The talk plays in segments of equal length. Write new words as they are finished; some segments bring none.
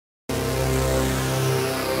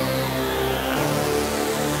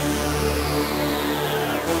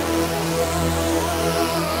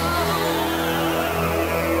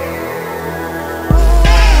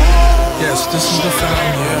Yes, this is the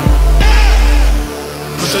fountain, yeah.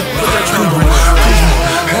 Put that drum on.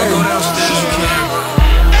 Go downstairs, you can.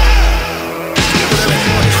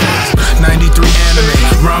 93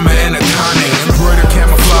 anime, Rama and Akane, embroidered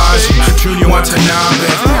camouflage, Junior Watanabe.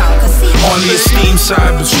 On the esteem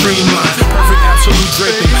side, but streamlined. Perfect absolute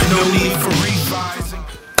draping, no need for revising.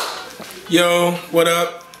 Yo, what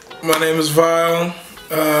up? My name is Vyle,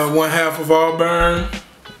 one half of Auburn.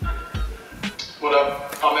 What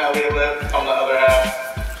up? I'm Eliot Lipp. I'm the other half.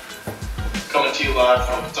 Coming to you live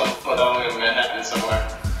from some hotel in Manhattan somewhere.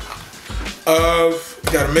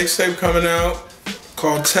 Got a mixtape coming out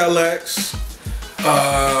called Telex.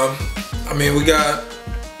 I mean, we got,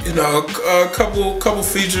 you know, a couple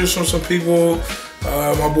features from some people.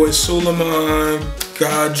 My boy Suleiman,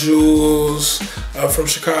 God Jules from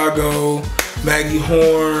Chicago, Maggie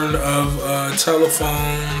Horn of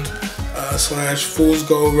Telephone / Fool's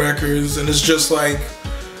Gold Records, and it's just like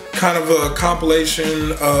kind of a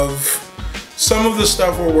compilation of some of the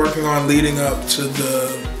stuff we're working on leading up to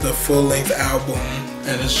the full-length album,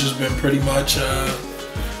 and it's just been pretty much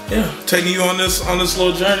yeah, taking you on this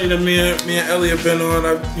little journey that me and Elliot been on.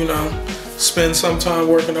 I, you know, spend some time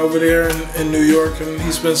working over there in New York, and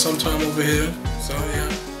he spent some time over here. So yeah.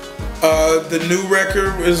 The new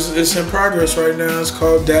record is in progress right now. It's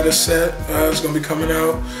called Data Set. It's gonna be coming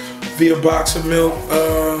out via Box of Milk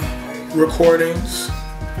Recordings.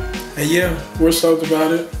 And yeah, we're stoked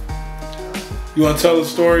about it. You want to tell the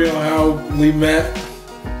story on how we met?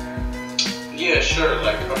 Yeah, sure.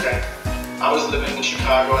 Like, okay. I was living in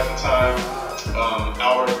Chicago at the time.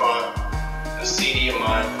 Auburn bought a CD of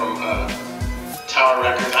mine from Tower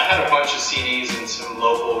Records. I had a bunch of CDs in some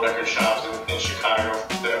local record shops in Chicago.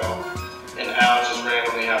 And Al just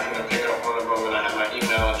randomly happened to pick up one of them, and I had my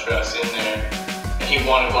email address in there. And he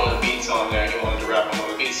wanted one of the beats on there. He wanted to rap on one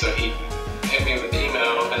of the beats, so he hit me with the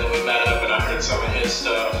email, and then we met up, and I heard some of his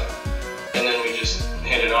stuff, and then we just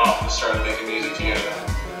hit it off and started making music together.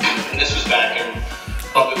 And this was back in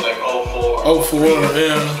probably like 04. 04,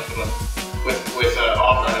 yeah. With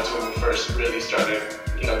Auburn, that's when we first really started,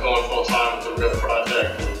 you know, going full time with the real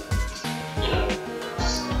project, and, you know,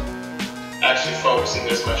 just actually focusing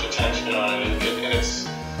this much attention on it. And it's,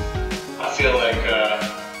 I feel like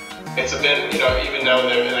it's a bit, you know, even though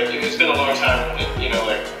like it's been a long time, you know,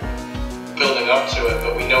 like building up to it,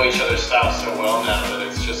 but we know each other's styles so well now that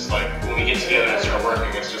it's just like when we get together and start working,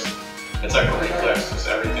 it's like a reflex, just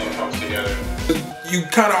everything comes together. You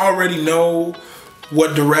kind of already know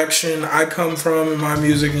what direction I come from in my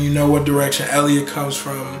music, and you know what direction Elliot comes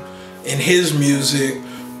from in his music,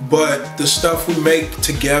 but the stuff we make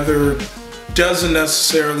together doesn't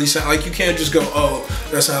necessarily sound like, you can't just go, oh,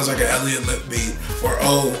 that sounds like an Eliot Lipp beat, or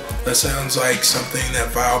oh, that sounds like something that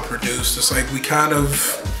Vyle produced. It's like we kind of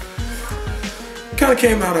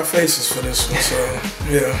came out our faces for this one, so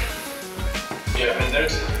yeah. Yeah, I mean,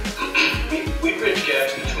 there's we bridge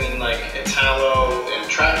gaps between like Italo and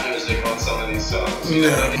trap music on some of these songs.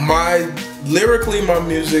 Yeah, lyrically, my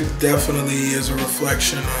music definitely is a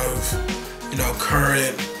reflection of, you know,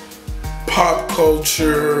 current pop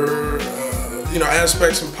culture, you know,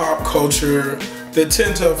 aspects of pop culture that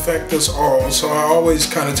tend to affect us all. So I always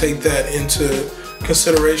kind of take that into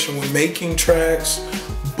consideration when making tracks.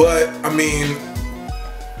 But I mean,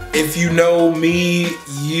 if you know me,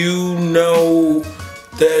 you know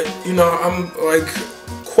that, you know, I'm like,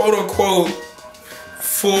 quote unquote,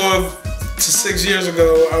 4 to 6 years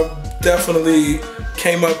ago, I definitely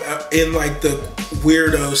came up in like the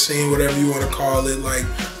weirdo scene, whatever you want to call it, like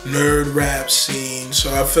nerd rap scene.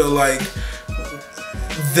 So I feel like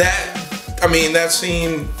that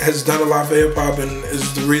scene has done a lot for hip hop and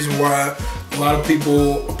is the reason why a lot of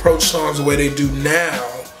people approach songs the way they do now.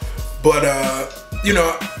 But you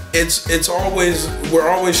know, we're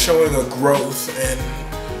always showing a growth and,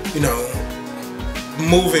 you know,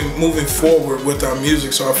 moving forward with our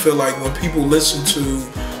music. So I feel like when people listen to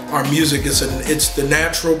our music, it's the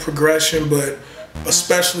natural progression, but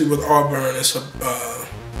especially with Auburn, it's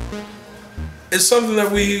something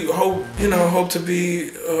that we hope to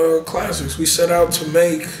be classics. We set out to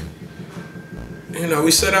make, you know,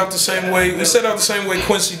 we set out the same way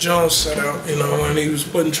Quincy Jones set out, you know, when he was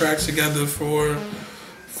putting tracks together for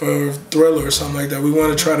Thriller or something like that. We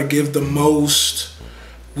want to try to give the most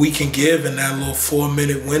we can give in that little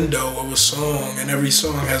 4-minute window of a song, and every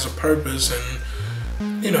song has a purpose, and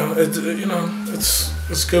you know, it's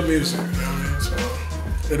good music. You know what I mean? So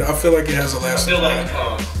I feel like it has a lasting. I feel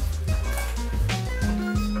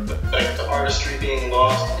like the artistry being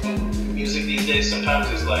lost in music these days sometimes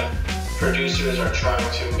is like producers are trying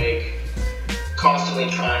to make constantly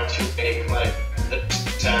trying to make like the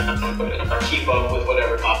sound or keep up with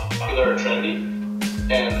whatever popular or trendy,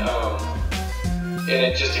 and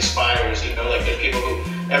it just expires. You know, like there's people who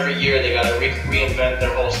every year they gotta reinvent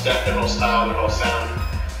their whole step, their whole style, their whole sound,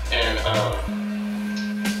 and I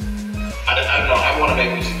don't know. I want to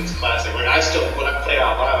make music that's classic. Like when I play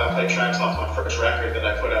out live, I play tracks off my first record that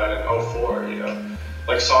I put out in '04. You know,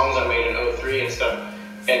 like songs I made in '03 and stuff.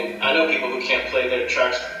 And I know people who can't play their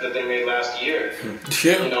tracks that they made last year.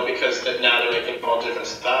 Yeah. You know, because now they're making all different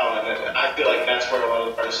style, and I feel like that's where a lot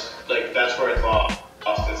of the artists, like that's where it's lost.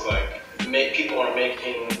 Is like people are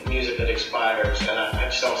making music that expires, and I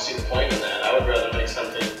just don't see the point in that. I would rather make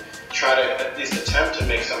something, try to at least attempt to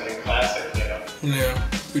make something classic. You know. Yeah.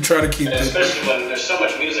 We try to keep it. Especially when there's so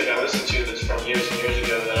much music I listen to that's from years and years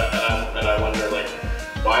ago that I wonder, like,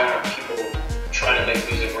 why aren't people trying to make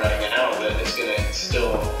music right now that it's gonna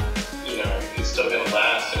still, you know, it's still gonna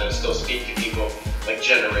last and it'll still speak to people like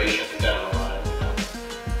generations down the line.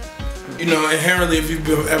 You know, inherently, if you've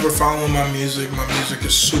been ever following my music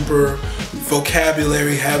is super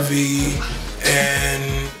vocabulary heavy,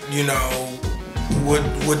 and you know,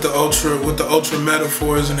 with the ultra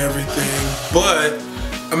metaphors and everything. But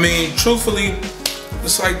I mean, truthfully,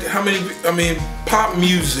 it's like pop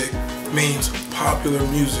music means popular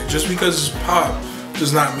music. Just because it's pop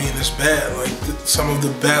does not mean it's bad. Like some of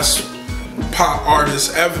the best pop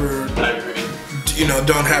artists ever, you know,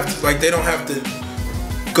 they don't have to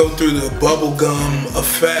go through the bubblegum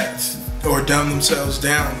effect or dumb themselves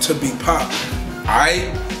down to be pop.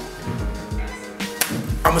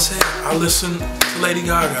 I'ma say it, I listen to Lady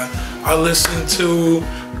Gaga. I listen to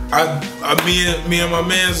me and my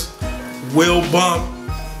man's will bump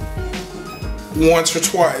once or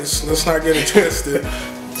twice. Let's not get it twisted.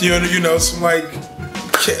 You know, some like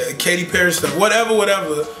Katy Perry stuff, whatever,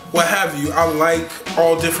 what have you. I like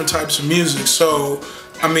all different types of music. So,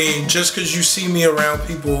 I mean, just because you see me around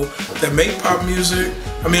people that make pop music,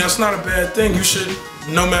 I mean, that's not a bad thing. You should,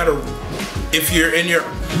 no matter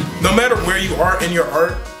where you are in your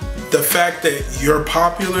art, the fact that you're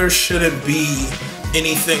popular shouldn't be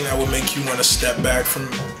anything that would make you want to step back from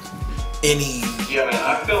any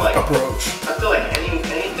approach. I feel like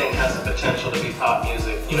anything has the potential to be pop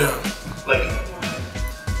music. You know? Like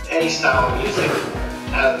any style of music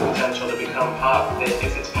has the potential to become pop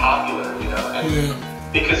if it's popular. You know,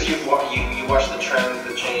 and because you watch the trends,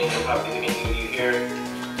 the change of pop music, and you hear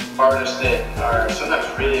artists that are sometimes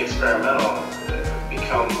really experimental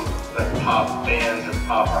become like pop bands or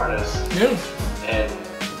pop artists. Yeah. And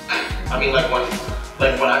I mean, like when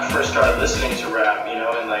I first started listening to rap, you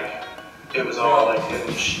know, and like it was all like,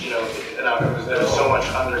 you know, there was so much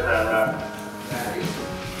underground rap.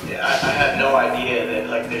 Yeah, I had no idea that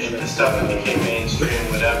like the stuff that became mainstream,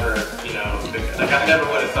 whatever, you know, like I never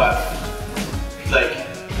would have thought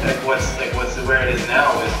what's where it is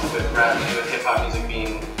now with rap, with hip hop music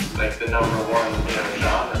being like the #1, you know,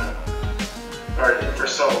 genre. Or for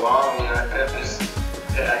so long, you know,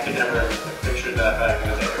 I could never have pictured that back in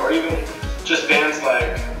the day. Or even just bands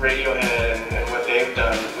like Radiohead and what they've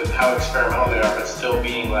done with how experimental they are, but still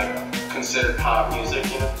being like considered pop music,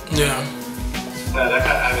 you know? Yeah.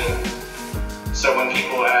 I mean, so when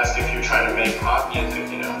people ask if you're trying to make pop music,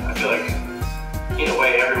 you know, I feel like in a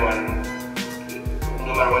way everyone,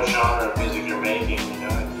 no matter what genre of music you're making, you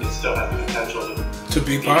know, it still has the potential to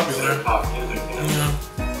be popular. Pop music, you know? Yeah.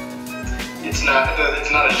 It's not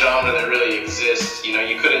a genre that really exists. You know,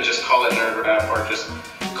 you couldn't just call it nerd rap or just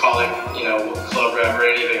call it, you know, club rap or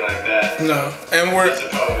anything like that. No, and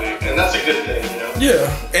and that's a good thing, you know. Yeah,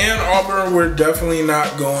 and Auburn, we're definitely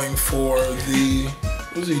not going for the.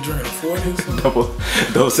 What was he drinking? 40 or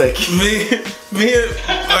something? Dos Equis. Me,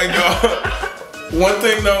 like one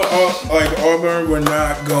thing though, like Auburn, we're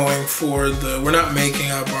not going for we're not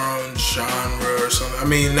making up our own genre or something. I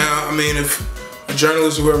mean, if a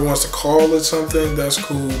journalist or whoever wants to call it something, that's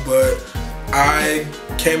cool, but I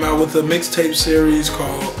came out with a mixtape series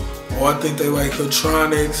called I think they like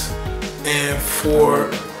Hoodtronics, and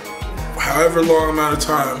for however long amount of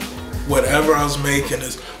time, whatever I was making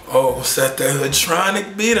is, what's that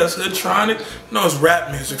Hoodtronic beat? That's Hoodtronic? No, it's rap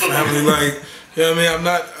music, family. Like, you know what I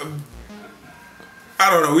mean? I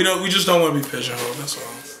don't know, we just don't want to be pigeonholed, that's all.